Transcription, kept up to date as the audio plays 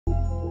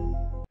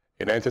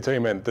In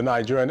entertainment, the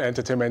Nigerian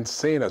entertainment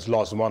scene has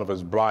lost one of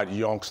its bright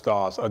young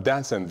stars, a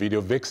dancer and video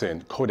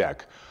vixen,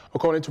 Kodak.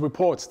 According to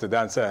reports, the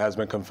dancer has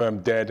been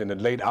confirmed dead in the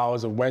late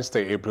hours of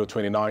Wednesday, April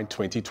 29,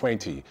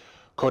 2020.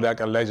 Kodak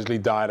allegedly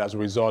died as a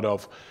result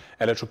of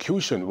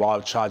electrocution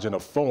while charging a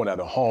phone at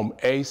a home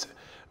Ace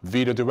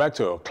video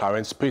director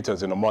Clarence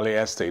Peters in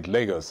Omole Estate,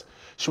 Lagos.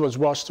 She was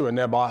rushed to a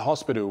nearby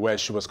hospital where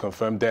she was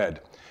confirmed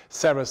dead.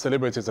 Several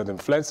celebrities and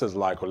influencers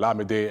like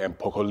Olamide and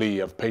Pokoli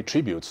have paid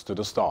tributes to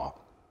the star.